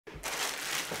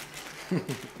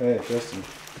Hey, Justin.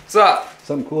 What's up?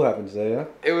 Something cool happened today, yeah?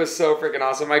 It was so freaking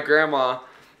awesome. My grandma,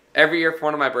 every year for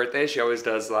one of my birthdays, she always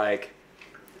does like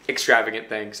extravagant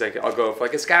things. Like I'll go for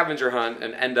like a scavenger hunt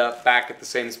and end up back at the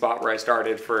same spot where I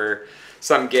started for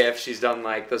some gift. She's done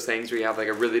like those things where you have like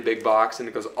a really big box and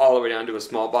it goes all the way down to a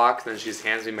small box. And then she just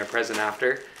hands me my present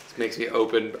after. This makes me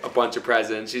open a bunch of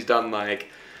presents. She's done like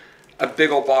a big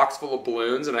old box full of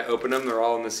balloons and I opened them. They're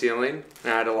all in the ceiling.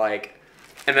 And I had to like,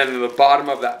 and then in the bottom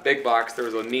of that big box, there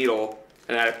was a needle.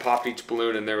 And I popped each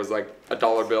balloon and there was like a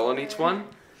 $1 bill in each one.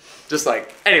 Just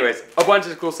like, anyways, a bunch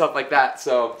of cool stuff like that.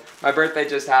 So my birthday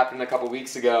just happened a couple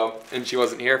weeks ago and she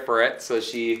wasn't here for it. So I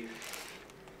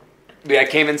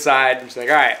came inside and she's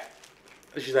like, all right.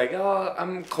 She's like, oh,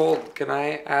 I'm cold. Can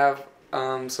I have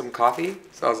some coffee?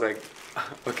 So I was like,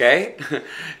 okay.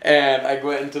 And I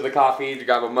went into the coffee to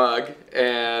grab a mug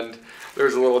and there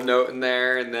was a little note in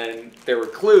there. And then there were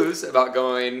clues about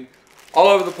going all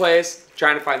over the place,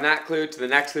 trying to find that clue to the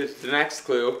next clue to the next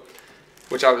clue,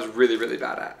 which I was really, really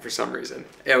bad at for some reason.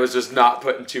 It was just not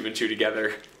putting 2 and 2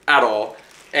 together at all.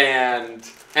 And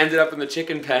ended up in the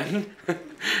chicken pen,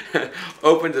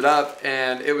 opened it up,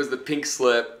 and it was the pink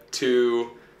slip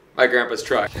to my grandpa's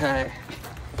truck. Okay.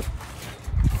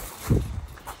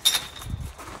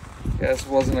 Guess it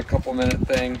wasn't a couple minute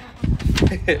thing.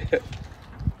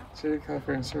 City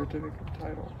California certificate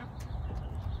title.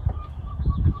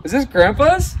 Is this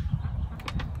Grandpa's?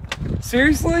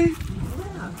 Seriously?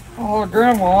 Yeah. Oh,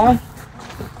 Grandma.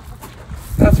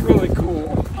 That's really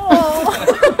cool. Oh.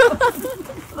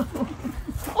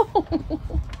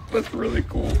 That's really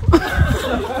cool.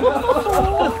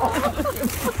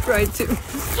 Try to.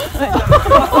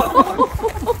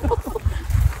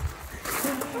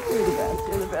 You're the best.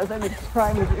 You're the best. I'm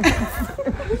crying with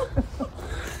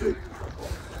you.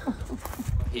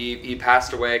 He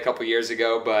passed away a couple years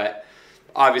ago, but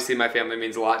obviously my family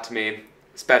means a lot to me,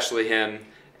 especially him.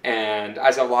 And I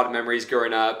just have a lot of memories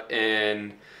growing up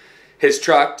in his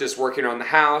truck, just working on the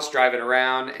house, driving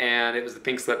around, and it was the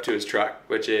pink slip to his truck,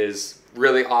 which is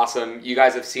really awesome. You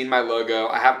guys have seen my logo.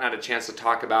 I haven't had a chance to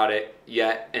talk about it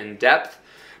yet in depth,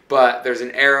 but there's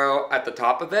an arrow at the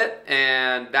top of it,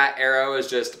 and that arrow is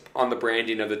just on the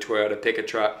branding of the Toyota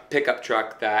pickup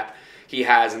truck that he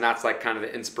has, and that's like kind of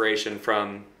the inspiration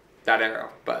from that arrow.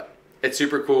 But it's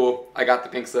super cool. I got the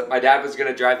pink slip. My dad was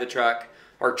gonna drive the truck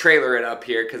or trailer it up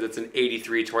here because it's an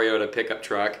 '83 Toyota pickup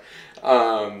truck.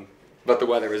 But the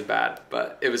weather was bad,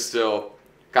 but it was still,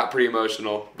 got pretty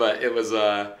emotional, but it was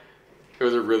a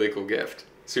really cool gift.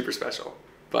 Super special.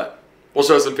 But we'll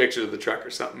show some pictures of the truck or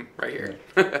something right here.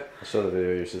 I saw the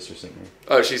video your sister sent me.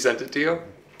 Oh, she sent it to you?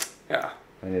 Yeah.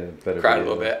 I need a better Cried a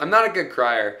video. little bit. I'm not a good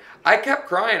crier. I kept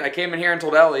crying. I came in here and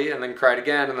told Ellie and then cried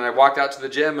again, and then I walked out to the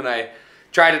gym and I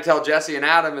tried to tell Jesse and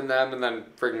Adam and them and then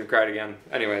freaking cried again.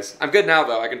 Anyways, I'm good now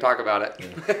though. I can talk about it.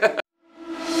 Yeah.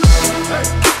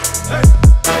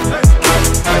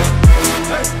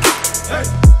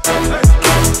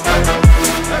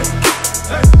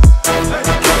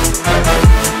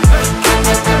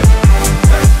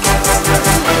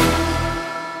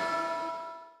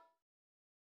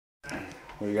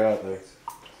 What do you got out there?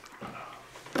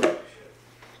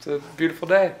 It's a beautiful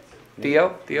day.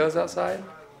 Theo's outside.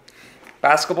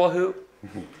 Basketball hoop.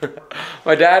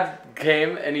 My dad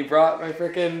came and he brought my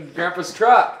freaking grandpa's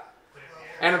truck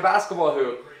and a basketball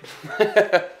hoop.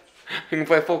 We can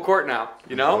play full court now,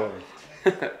 you know?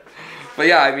 But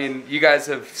yeah, I mean, you guys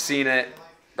have seen it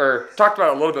or talked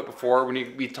about it a little bit before when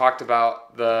we talked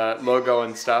about the logo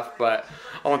and stuff, but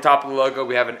on top of the logo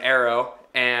we have an arrow,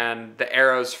 and the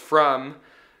arrow's from,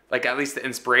 like at least the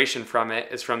inspiration from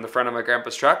it is from the front of my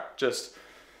grandpa's truck. Just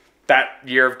that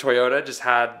year of Toyota just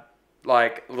had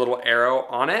like a little arrow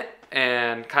on it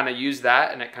and kind of used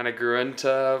that, and it kind of grew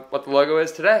into what the logo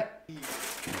is today.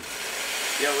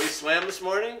 Yeah, we swam this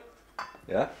morning.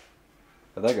 Yeah?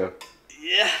 How'd that go?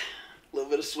 Yeah, a little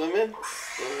bit of swimming,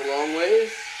 swam a long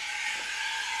ways.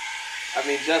 I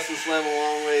mean, Justin swam a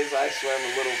long ways, I swam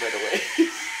a little bit of ways.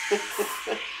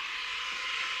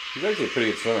 He's actually a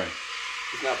pretty good swimmer.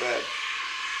 It's not bad.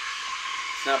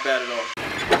 It's not bad at all.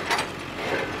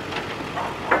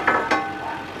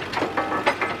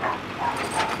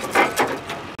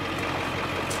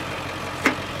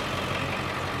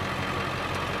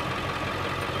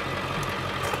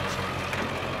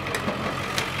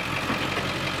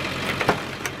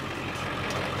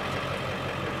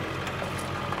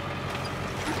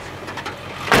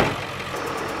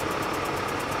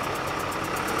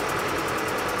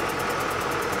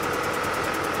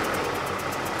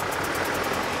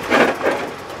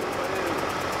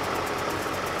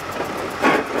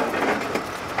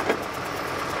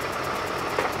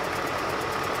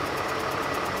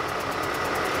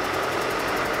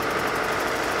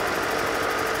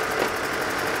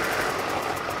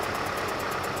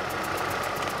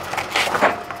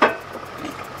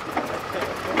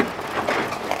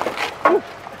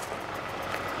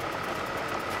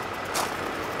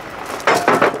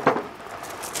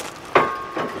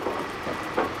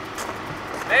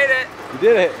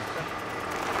 did it.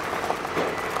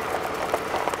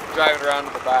 Driving around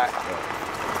to the back.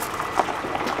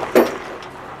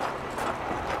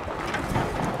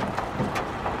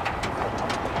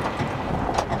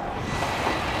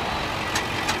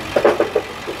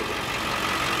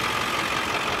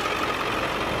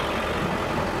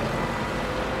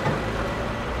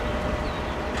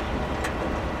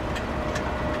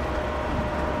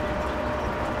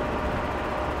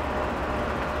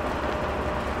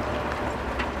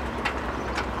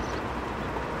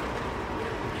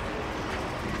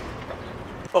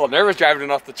 A little nervous driving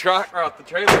it off the truck or off the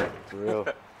trailer. For real.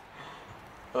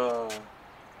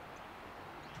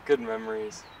 Good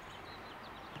memories.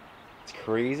 It's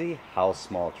crazy how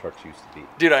small trucks used to be.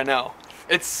 Dude, I know.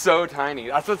 It's so tiny.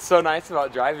 That's what's so nice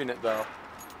about driving it though.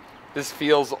 This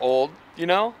feels old, you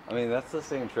know? I mean, that's the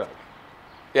same truck.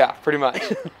 Yeah, pretty much.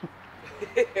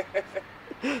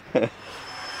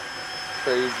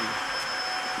 Crazy.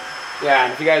 Yeah,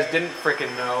 and if you guys didn't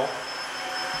freaking know,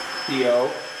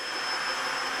 Theo.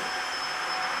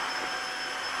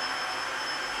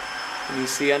 Can you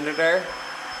see under there?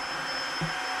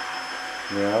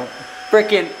 Yeah.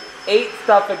 Freaking ate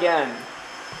stuff again.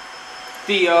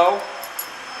 Theo.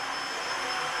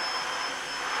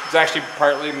 It's actually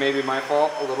partly maybe my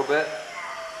fault a little bit.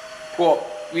 Well,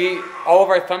 all of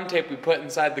our thumb tape we put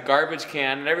inside the garbage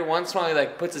can, and every once in a while he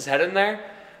like puts his head in there.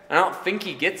 And I don't think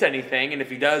he gets anything, and if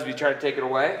he does, we try to take it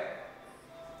away.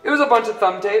 It was a bunch of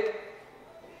thumb tape.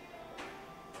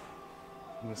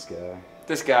 This guy.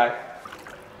 This guy.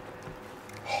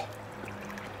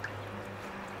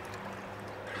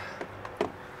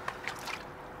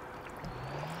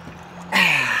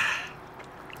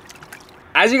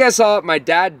 As you guys saw, my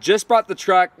dad just brought the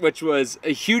truck, which was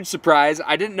a huge surprise.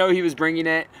 I didn't know he was bringing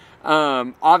it.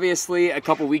 Obviously, a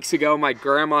couple weeks ago, my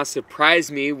grandma surprised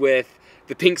me with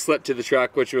the pink slip to the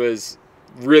truck, which was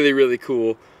really, really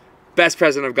cool. Best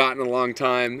present I've gotten in a long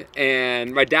time.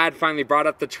 And my dad finally brought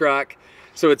up the truck.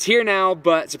 So it's here now,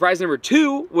 but surprise number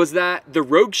 2 was that the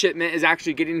Rogue shipment is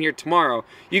actually getting here tomorrow.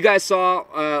 You guys saw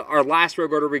our last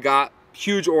Rogue order we got.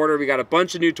 Huge order. We got a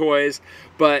bunch of new toys,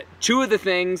 but 2 of the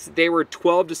things, they were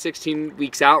 12 to 16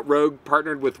 weeks out. Rogue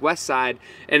partnered with Westside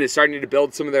and is starting to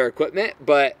build some of their equipment,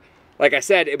 but like I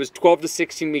said, it was 12 to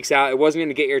 16 weeks out. It wasn't going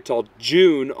to get here till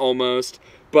June almost,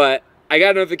 but I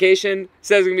got a notification,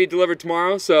 says it's going to be delivered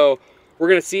tomorrow, so we're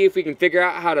going to see if we can figure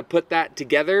out how to put that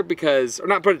together or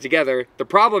not put it together. The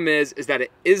problem is that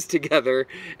it is together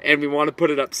and we want to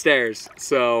put it upstairs,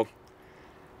 so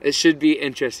it should be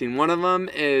interesting. One of them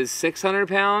is 600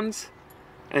 pounds.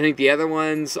 I think the other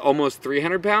one's almost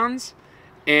 300 pounds.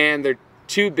 And they're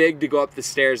too big to go up the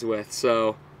stairs with.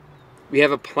 So we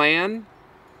have a plan.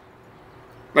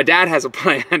 My dad has a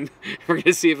plan. We're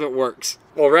gonna see if it works.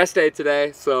 Well, rest day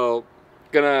today, so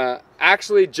gonna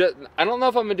actually I don't know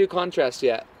if I'm gonna do contrast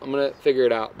yet. I'm gonna figure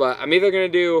it out. But I'm either gonna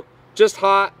do just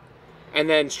hot and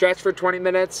then stretch for 20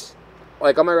 minutes.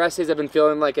 Like on my rest days, I've been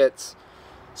feeling like it's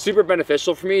super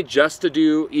beneficial for me just to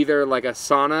do either like a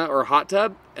sauna or hot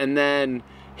tub and then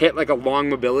hit like a long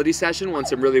mobility session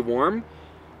once I'm really warm.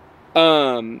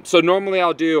 So normally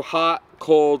I'll do hot,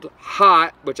 cold,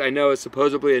 hot, which I know is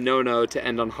supposedly a no-no to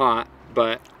end on hot,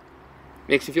 but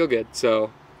makes me feel good,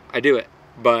 so I do it.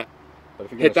 But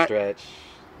if you're gonna stretch,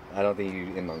 I don't think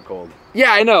you end on cold.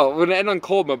 Yeah, I know. When I end on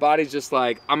cold, my body's just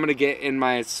like, I'm gonna get in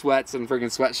my sweats and freaking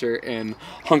sweatshirt and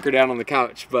hunker down on the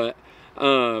couch. But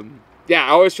yeah, I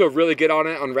always feel really good on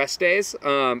it on rest days.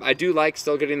 I do like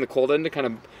still getting the cold in to kind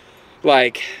of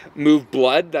like move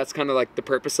blood. That's kind of like the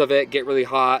purpose of it. Get really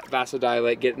hot,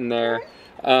 vasodilate, get in there,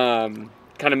 kind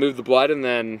of move the blood, and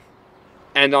then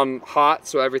end on hot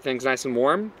so everything's nice and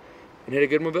warm and hit a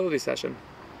good mobility session.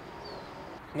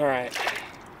 All right.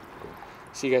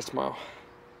 See you guys tomorrow.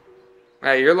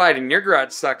 Hey, your lighting in your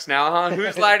garage sucks now, huh?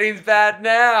 Whose lighting's bad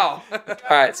now? All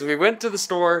right, so we went to the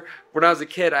store. When I was a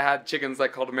kid, I had chickens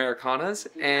like called Americanas,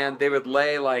 and they would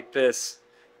lay like this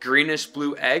greenish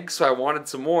blue egg, so I wanted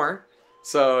some more.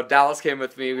 So Dallas came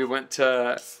with me. We went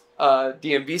to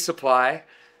DMV Supply,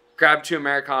 grabbed 2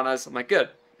 Americanas. I'm like, good.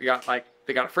 They got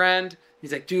a friend.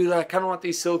 He's like, dude, I kind of want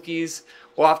these silkies.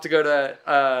 We'll have to go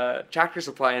to Tractor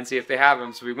Supply and see if they have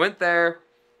them. So we went there.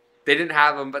 They didn't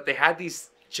have them, but they had these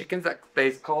chickens that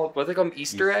they called, what do they call them,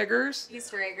 Easter eggers?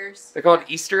 Easter eggers. They're called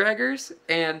Easter eggers,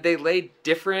 and they laid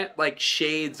different like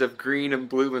shades of green and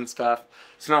blue and stuff.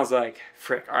 So I was like,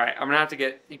 frick, all right, I'm gonna have to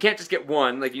get, you can't just get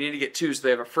one, like you need to get 2 so they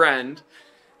have a friend.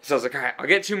 So I was like, all right, I'll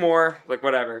get 2 more, like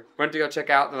whatever. Went to go check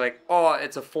out, and they're like, oh,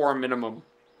 it's a 4 minimum.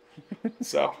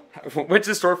 So I went to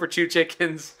the store for 2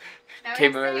 chickens,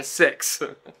 came out with 6.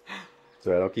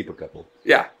 So I'll keep a couple.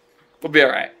 Yeah, we'll be all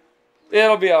right.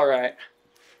 It'll be all right.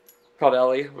 Called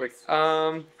Ellie. Like,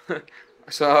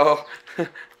 so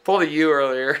pulled a U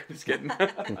earlier. Just kidding. All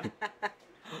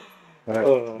right,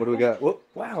 what do we got? Whoa,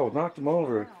 wow, knocked him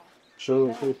over.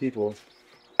 Show the people.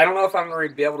 I don't know if I'm going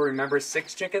to be able to remember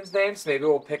 6 chickens' names. Maybe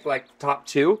we'll pick like the top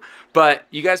 2. But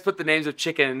you guys put the names of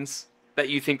chickens that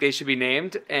you think they should be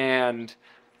named, and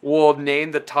we'll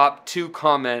name the top 2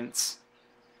 comments,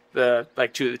 the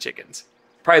like 2 of the chickens.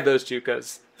 Probably those 2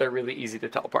 because they're really easy to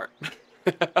tell apart.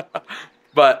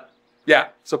 But yeah,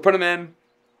 so put them in.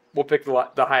 We'll pick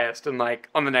the highest and like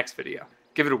on the next video.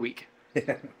 Give it a week.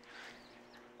 God,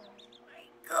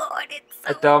 it's so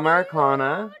At the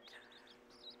Americana.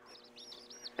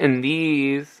 And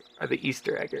these are the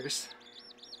Easter eggers.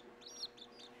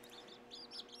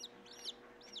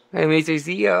 Hey, Mr.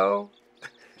 Zio.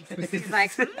 He's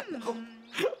like,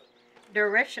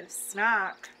 delicious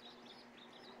snack.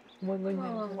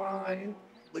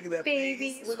 Look at that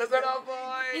Babies. Look at that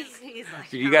boys. He's like,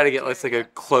 Dude, you gotta get like a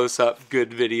close-up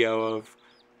good video of.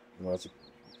 It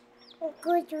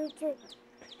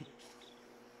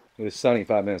was sunny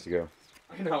 5 minutes ago.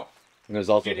 I know. And there's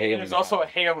also Dude, hailing. there's also a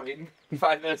hailing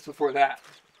 5 minutes before that.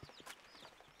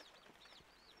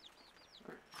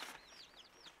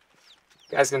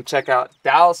 You guys can check out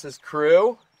Dallas's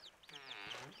crew.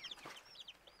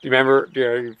 Do you remember? Do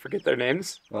you forget their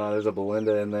names? There's a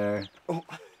Belinda in there.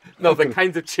 No, the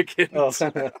kinds of chickens. Oh,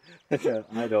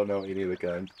 I don't know any of the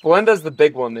kinds. Belinda's the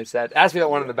big one, they said. Ask me that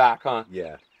one in the back, huh?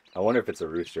 Yeah. I wonder if it's a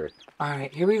rooster. All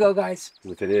right, here we go, guys.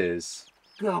 If it is,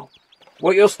 Go.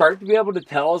 What you'll start to be able to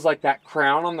tell is like that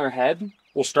crown on their head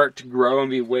will start to grow and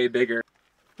be way bigger.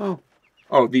 Oh.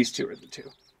 Oh, these 2 are the 2.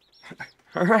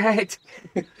 All right.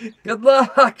 Good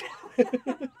luck. you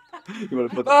want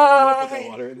to put the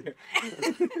water in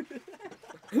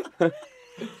there?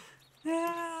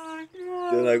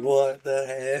 They're like, what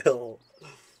the hell?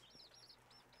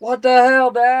 What the hell,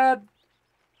 Dad?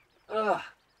 Ugh.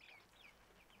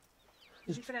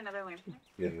 Did you put another one?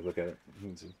 Yeah, you look at it. You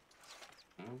can see.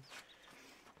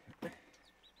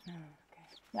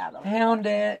 Yeah, Found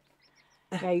it.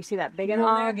 yeah, you see that big one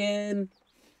on there? Noggin.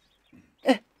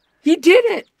 He did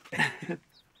it.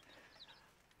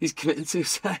 He's committing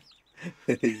suicide.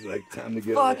 He's like, time to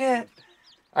get Fuck it.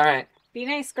 All right. Be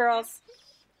nice, girls.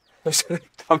 There's gonna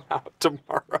come out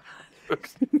tomorrow.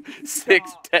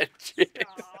 6 dead chicks.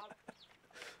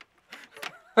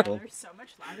 They're so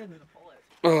much louder than a bullet.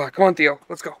 Oh, come on, Theo.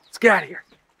 Let's go. Let's get out of here.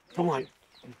 Come on.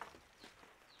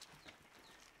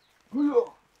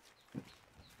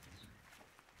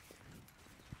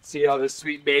 See how this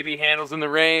sweet baby handles in the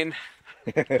rain.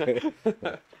 When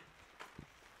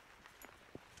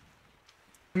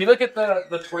you look at the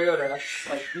Toyota,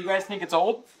 like, do you guys think it's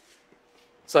old?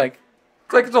 It's like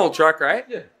it's an old truck, right?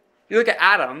 Yeah. You look at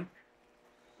Adam,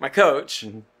 my coach.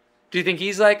 Mm-hmm. Do you think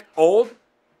he's like old?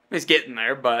 He's getting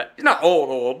there, but he's not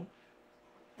old.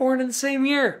 Born in the same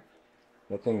year.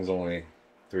 That thing's only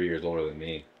 3 years older than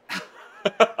me.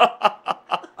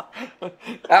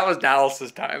 That was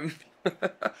Dallas's time.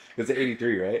 It's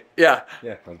 83, right? Yeah.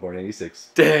 Yeah, I was born in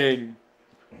 86. Dang.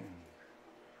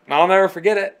 I'll never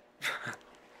forget it.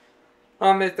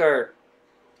 Oh, Mr.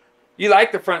 You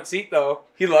like the front seat though.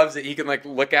 He loves it. He can like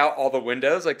look out all the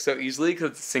windows like so easily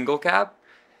because it's a single cab.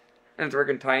 And it's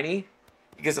freaking tiny.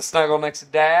 He gets a snuggle next to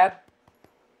Dad.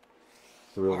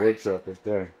 It's a real big truck right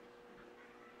there.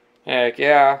 Heck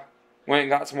yeah. Went and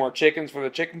got some more chickens for the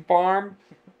chicken farm.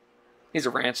 He's a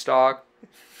ranch dog.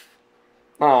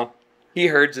 Oh, he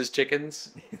herds his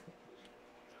chickens.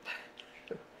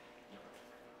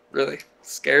 Really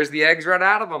scares the eggs right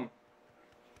out of them.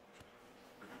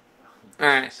 All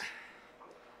right.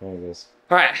 There it is.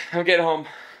 All right, I'm getting home.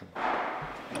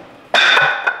 What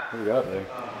do we got there?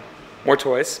 More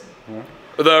toys. Yeah.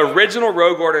 The original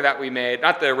Rogue order that we made,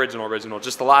 not the original,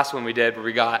 just the last one we did where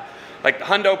we got like the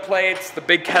hundo plates, the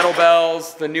big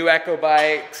kettlebells, the new Echo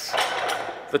bikes,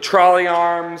 the trolley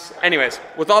arms. Anyways,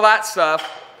 with all that stuff,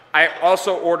 I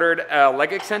also ordered a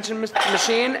leg extension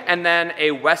machine and then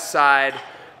a West Side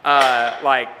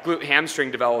like glute hamstring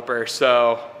developer.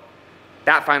 So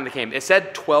that finally came. It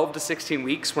said 12 to 16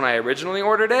 weeks when I originally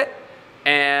ordered it,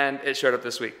 and it showed up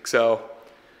this week. So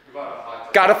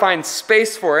got to find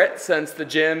space for it since the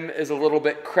gym is a little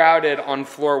bit crowded on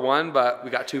floor 1, but we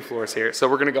got 2 floors here. So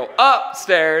we're gonna go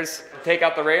upstairs, take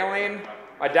out the railing.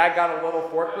 My dad got a little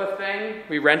forklift thing.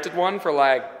 We rented one for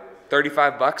like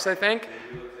 35 bucks, I think.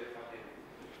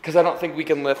 Because I don't think we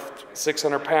can lift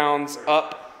 600 pounds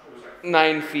up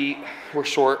 9 feet. We're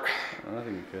short. I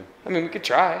think we could. I mean, we could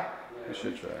try. We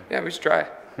should try. Yeah, we should try.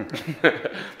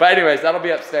 But anyways, that'll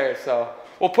be upstairs. So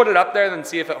we'll put it up there and then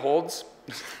see if it holds.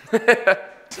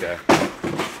 Okay.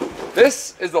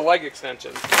 This is the leg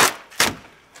extension.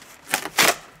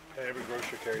 Every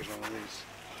grocer carries one of these.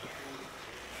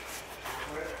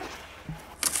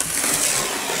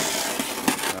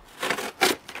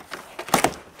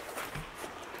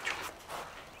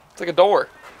 It's like a door.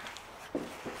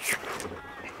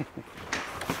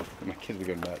 My kids would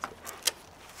go nuts.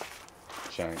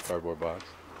 Giant cardboard box.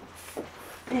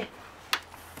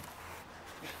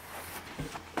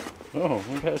 Oh,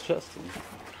 we got Justin.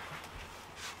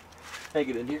 Hey,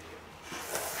 get in here.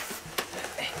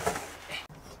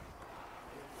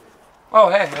 Oh,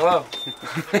 hey, hello.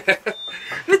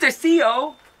 Mr.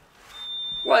 CO!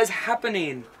 What is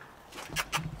happening?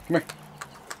 Come here.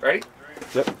 Ready?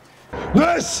 Yep.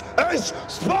 This is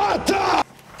Sparta!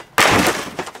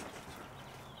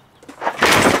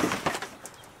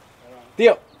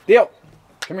 Theo! Theo!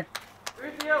 Come here.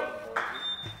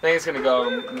 I think it's gonna go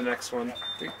in the next one.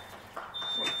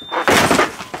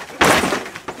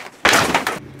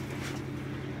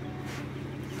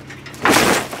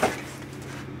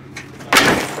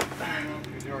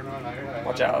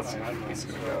 Watch out, it's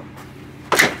gonna go.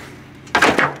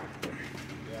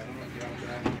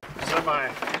 Semi.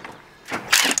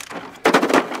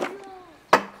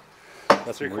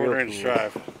 That's 3/4 inch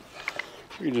drive.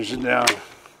 You can just sit down.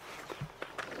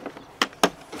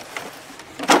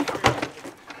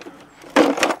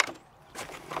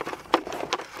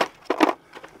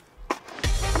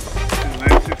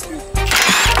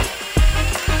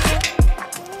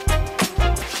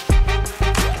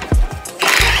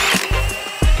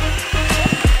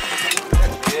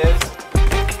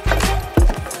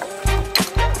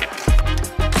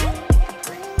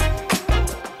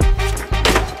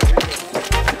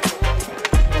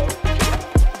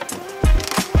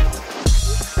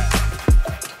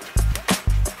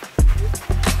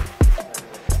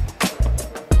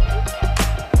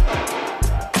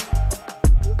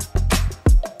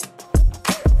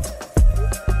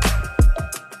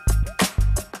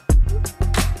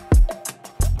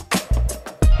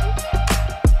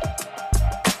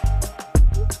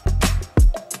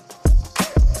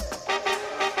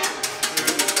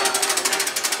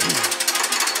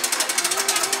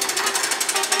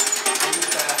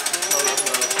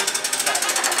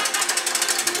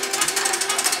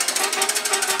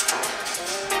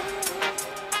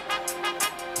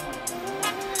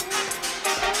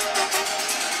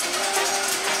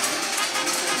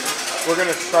 We're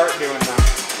gonna start doing that.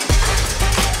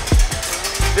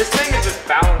 This thing is just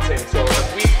balancing, so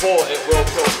if we pull, it will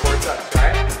tilt towards us,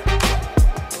 right?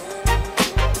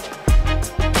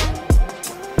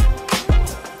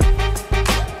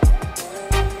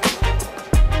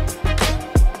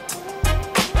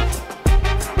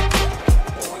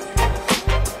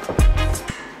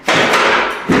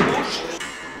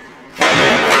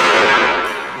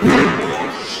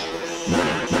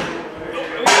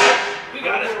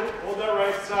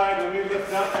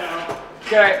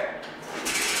 Okay.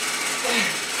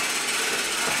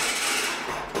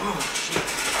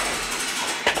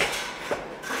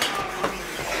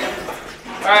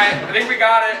 Alright, I think we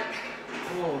got it.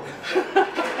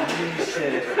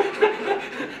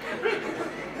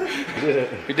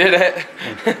 We did it.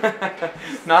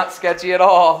 Not sketchy at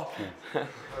all.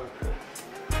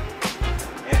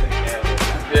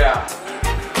 Yeah.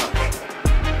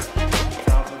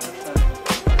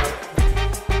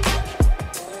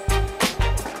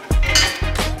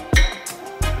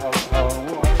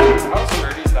 How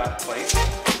sturdy is that plate?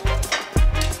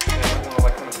 Yeah, I don't want to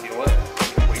like kind of feel it.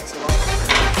 The weight's a lot.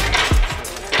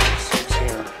 Six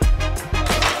here.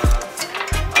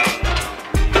 I don't know.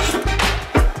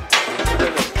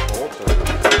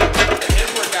 It did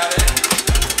work out in.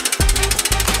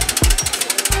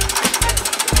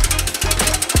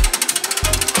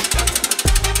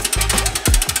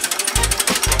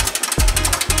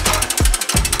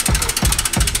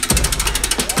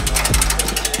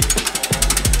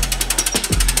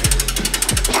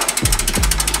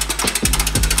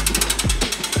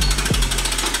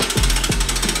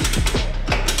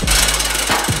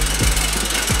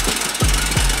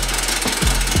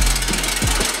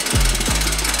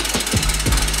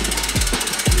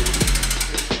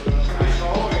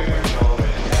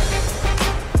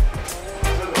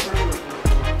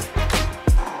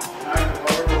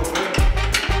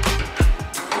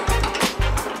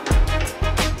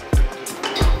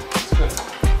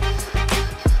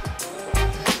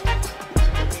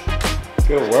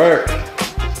 Good work.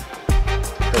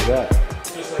 How's that?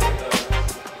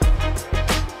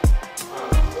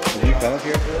 Did you come up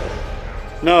here for that?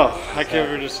 No, I came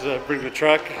over just to bring the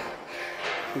truck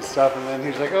and stuff, and then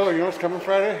he's like, "Oh, you know what's coming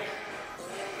Friday?"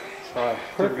 So I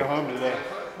couldn't go home today.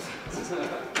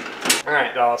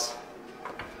 Alright, dolls.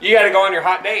 You gotta go on your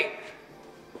hot date.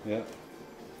 Yeah.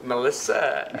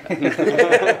 Melissa.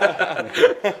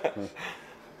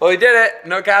 Well, we did it.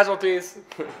 No casualties.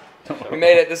 We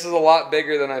made it. This is a lot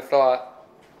bigger than I thought.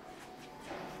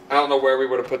 I don't know where we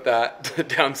would have put that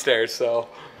downstairs, so.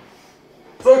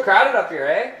 It's a little crowded up here,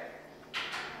 eh?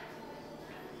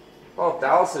 Oh,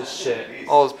 Dallas's shit.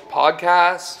 All his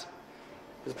podcasts,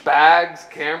 his bags,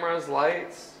 cameras,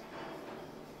 lights.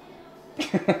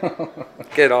 Get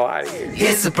it all out of here.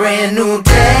 It's a brand new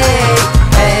day.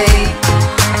 Hey.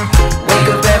 Wake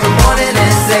up every morning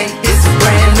and say it's a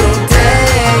brand